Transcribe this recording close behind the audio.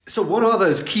So what are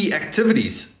those key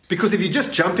activities? Because if you're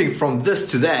just jumping from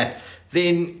this to that,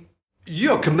 then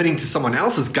you're committing to someone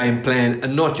else's game plan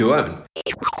and not your own.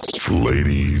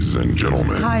 Ladies and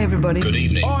gentlemen. Hi, everybody. Good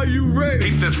evening. Are you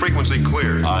ready? Keep this frequency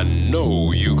clear. I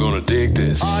know you're gonna dig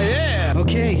this. I am.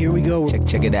 Okay, here we go.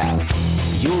 Check it out.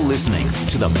 You're listening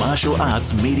to the Martial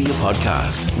Arts Media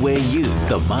Podcast, where you,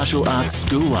 the martial arts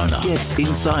school owner, gets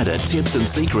insider tips and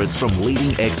secrets from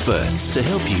leading experts to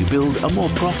help you build a more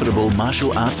profitable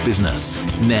martial arts business.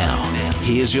 Now,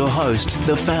 here's your host,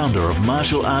 the founder of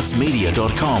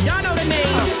martialartsmedia.com, Y'all know the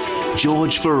name.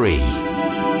 George Faree.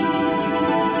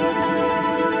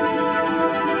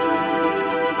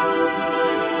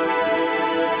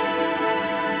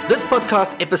 This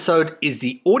podcast episode is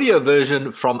the audio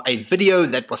version from a video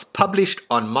that was published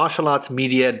on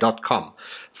martialartsmedia.com.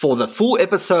 For the full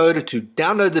episode, to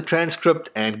download the transcript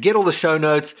and get all the show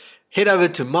notes, head over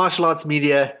to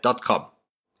martialartsmedia.com.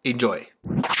 Enjoy.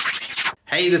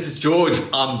 Hey, this is George.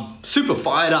 I'm super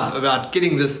fired up about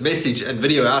getting this message and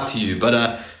video out to you,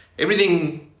 but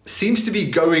everything seems to be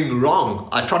going wrong.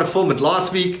 I tried to film it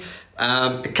last week.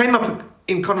 It came up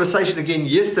in conversation again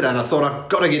yesterday, and I thought I've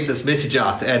got to get this message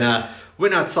out, and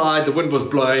went outside. The wind was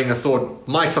blowing. I thought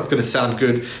mic's not going to sound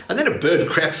good, and then a bird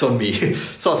craps on me.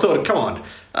 So I thought, come on,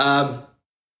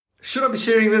 should I be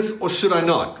sharing this or should I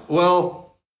not?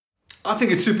 Well, I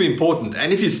think it's super important,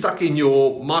 and if you're stuck in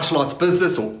your martial arts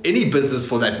business or any business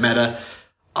for that matter,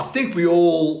 I think we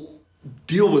all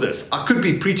deal with this. I could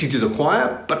be preaching to the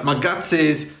choir, but my gut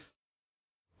says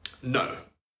no.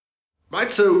 Right,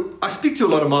 so I speak to a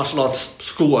lot of martial arts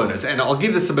school owners, and I'll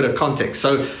give this a bit of context.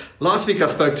 So last week I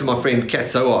spoke to my friend Kat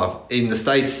Zohar in the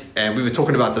States, and we were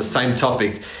talking about the same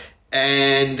topic.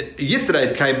 And yesterday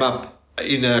it came up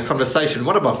in a conversation.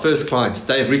 One of our first clients,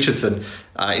 Dave Richardson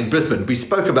in Brisbane, we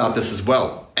spoke about this as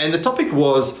well. And the topic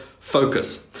was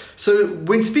focus. So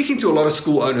when speaking to a lot of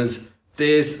school owners,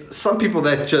 there's some people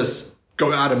that just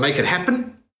go out and make it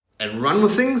happen and run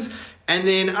with things, and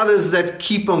then others that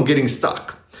keep on getting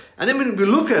stuck. And then when we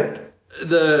look at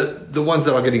the ones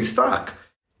that are getting stuck,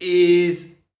 is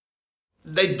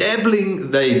they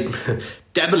dabbling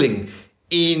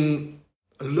in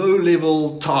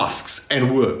low-level tasks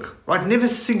and work, right? Never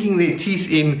sinking their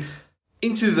teeth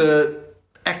into the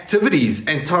activities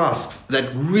and tasks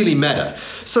that really matter.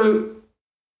 So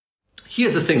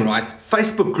here's the thing, right?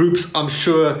 Facebook groups, I'm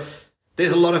sure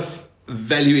there's a lot of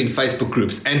value in Facebook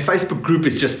groups, and Facebook group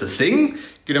is just the thing.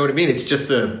 You know what I mean? It's just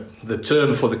the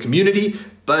term for the community.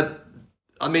 But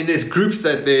I mean, there's groups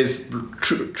that there's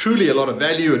truly a lot of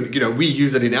value, and we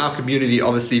use it in our community,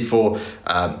 obviously for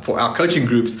our coaching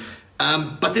groups.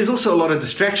 But there's also a lot of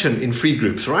distraction in free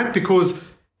groups, right? Because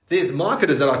there's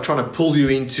marketers that are trying to pull you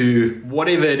into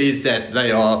whatever it is that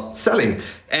they are selling.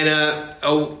 And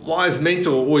a wise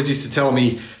mentor always used to tell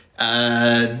me,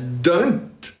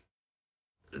 don't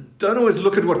always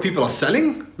look at what people are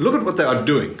selling. Look at what they are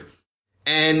doing.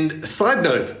 And side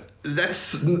note,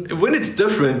 that's when it's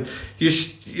different.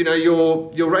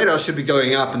 Your radar should be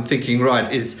going up and thinking,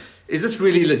 right, is this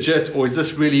really legit, or is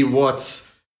this really what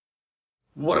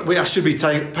I should be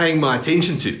paying my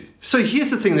attention to? So here's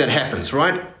the thing that happens,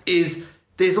 right? Is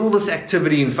there's all this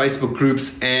activity in Facebook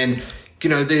groups, and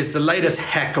there's the latest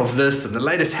hack of this and the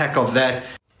latest hack of that.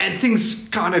 And things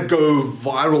kind of go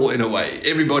viral in a way.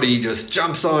 Everybody just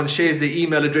jumps on, shares their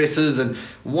email addresses, and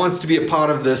wants to be a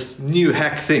part of this new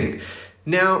hack thing.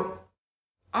 Now,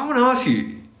 I want to ask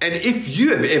you, and if you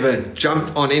have ever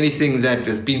jumped on anything that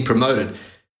has been promoted,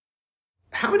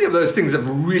 how many of those things have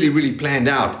really, really planned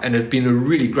out and has been a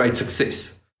really great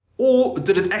success? Or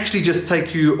did it actually just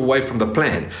take you away from the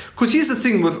plan? Because here's the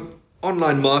thing with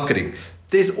online marketing.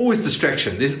 There's always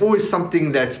distraction. There's always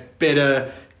something that's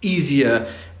better, easier.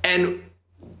 And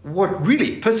what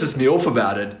really pisses me off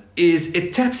about it is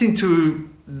it taps into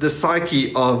the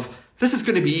psyche of, this is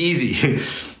going to be easy.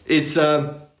 It's,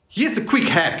 here's the quick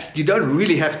hack. You don't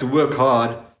really have to work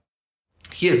hard.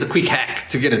 Here's the quick hack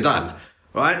to get it done,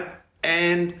 right?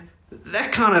 And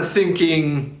that kind of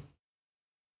thinking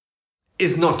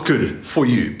is not good for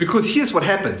you, because here's what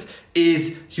happens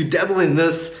is you dabble in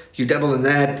this, you dabble in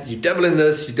that, you dabble in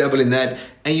this, you dabble in that,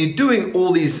 and you're doing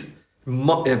all these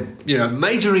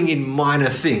majoring in minor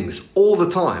things all the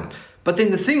time. But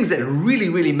then the things that really,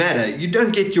 really matter, you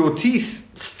don't get your teeth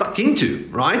stuck into,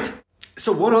 right?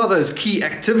 So what are those key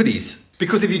activities?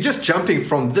 Because if you're just jumping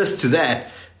from this to that,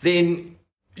 then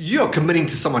you're committing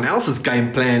to someone else's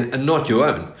game plan and not your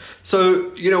own.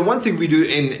 So, one thing we do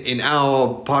in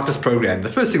our partners program, the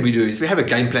first thing we do is we have a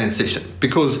game plan session,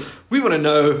 because we want to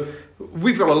know,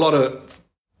 we've got a lot of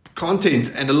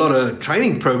content and a lot of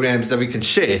training programs that we can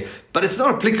share, but it's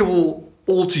not applicable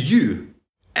all to you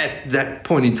at that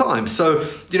point in time. So,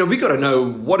 we got to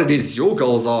know what it is your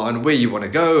goals are and where you want to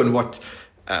go, and what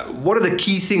are the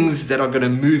key things that are going to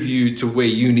move you to where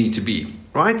you need to be,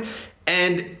 right?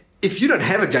 And if you don't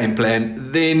have a game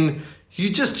plan, then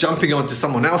you're just jumping onto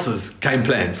someone else's game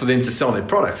plan for them to sell their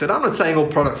products. And I'm not saying all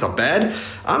products are bad,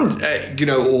 or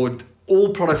all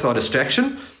products are a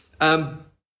distraction.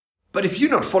 But if you're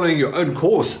not following your own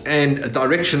course and a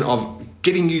direction of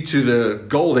getting you to the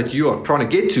goal that you are trying to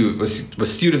get to with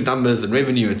student numbers and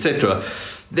revenue, etc.,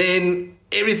 then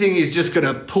everything is just going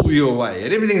to pull you away.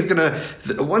 And everything's going to,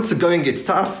 once the going gets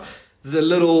tough, the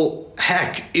little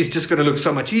hack is just going to look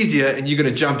so much easier, and you're going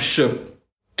to jump ship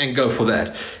and go for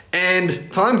that.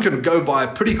 And time can go by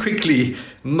pretty quickly,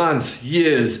 months,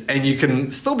 years, and you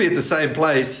can still be at the same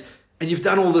place, and you've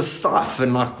done all this stuff,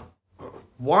 and like,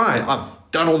 why? I've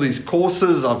done all these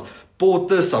courses, I've bought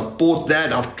this, I've bought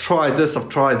that, I've tried this, I've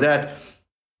tried that.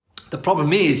 The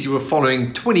problem is you were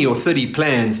following 20 or 30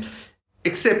 plans,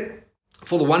 except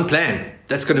for the one plan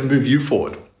that's going to move you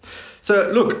forward.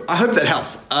 So look, I hope that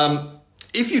helps.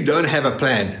 If you don't have a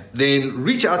plan, then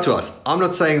reach out to us. I'm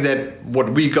not saying that what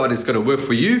we got is going to work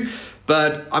for you,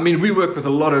 but we work with a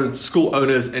lot of school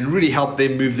owners and really help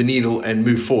them move the needle and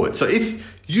move forward. So if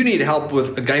you need help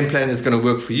with a game plan that's going to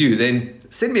work for you, then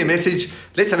send me a message.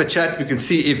 Let's have a chat. We can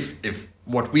see if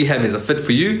what we have is a fit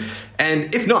for you.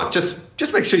 And if not, just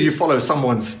make sure you follow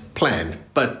someone's plan.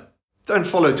 But don't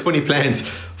follow 20 plans.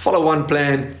 Follow one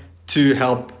plan to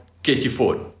help get you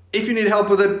forward. If you need help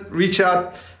with it, reach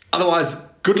out. Otherwise,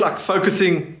 good luck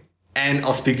focusing, and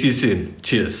I'll speak to you soon.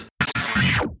 Cheers.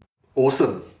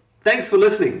 Awesome. Thanks for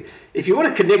listening. If you want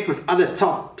to connect with other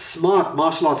top smart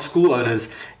martial arts school owners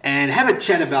and have a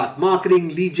chat about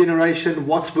marketing, lead generation,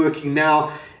 what's working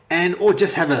now, or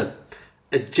just have a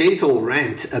gentle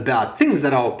rant about things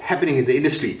that are happening in the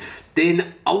industry,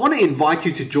 then I want to invite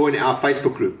you to join our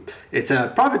Facebook group. It's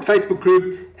a private Facebook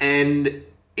group, and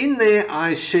in there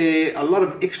I share a lot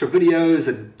of extra videos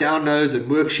and downloads and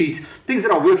worksheets, things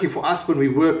that are working for us when we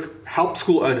help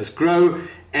school owners grow,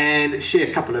 and share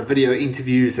a couple of video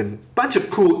interviews and a bunch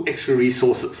of cool extra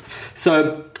resources.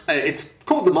 So it's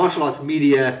called the Martial Arts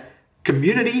Media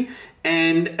Community,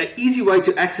 and an easy way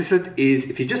to access it is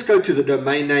if you just go to the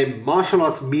domain name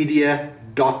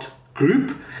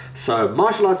martialartsmedia.group. So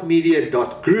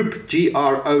martialartsmedia.group, Group.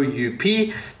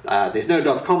 There's no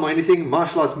 .com or anything,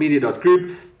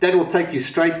 martialartsmedia.group. That will take you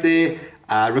straight there.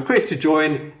 Request to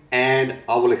join, and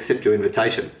I will accept your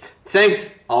invitation.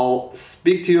 Thanks. I'll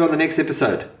speak to you on the next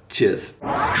episode. Cheers.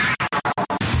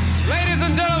 Ladies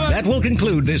and gentlemen, that will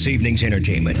conclude this evening's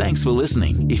entertainment. Thanks for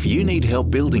listening. If you need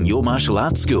help building your martial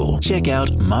arts school, check out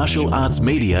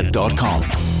martialartsmedia.com.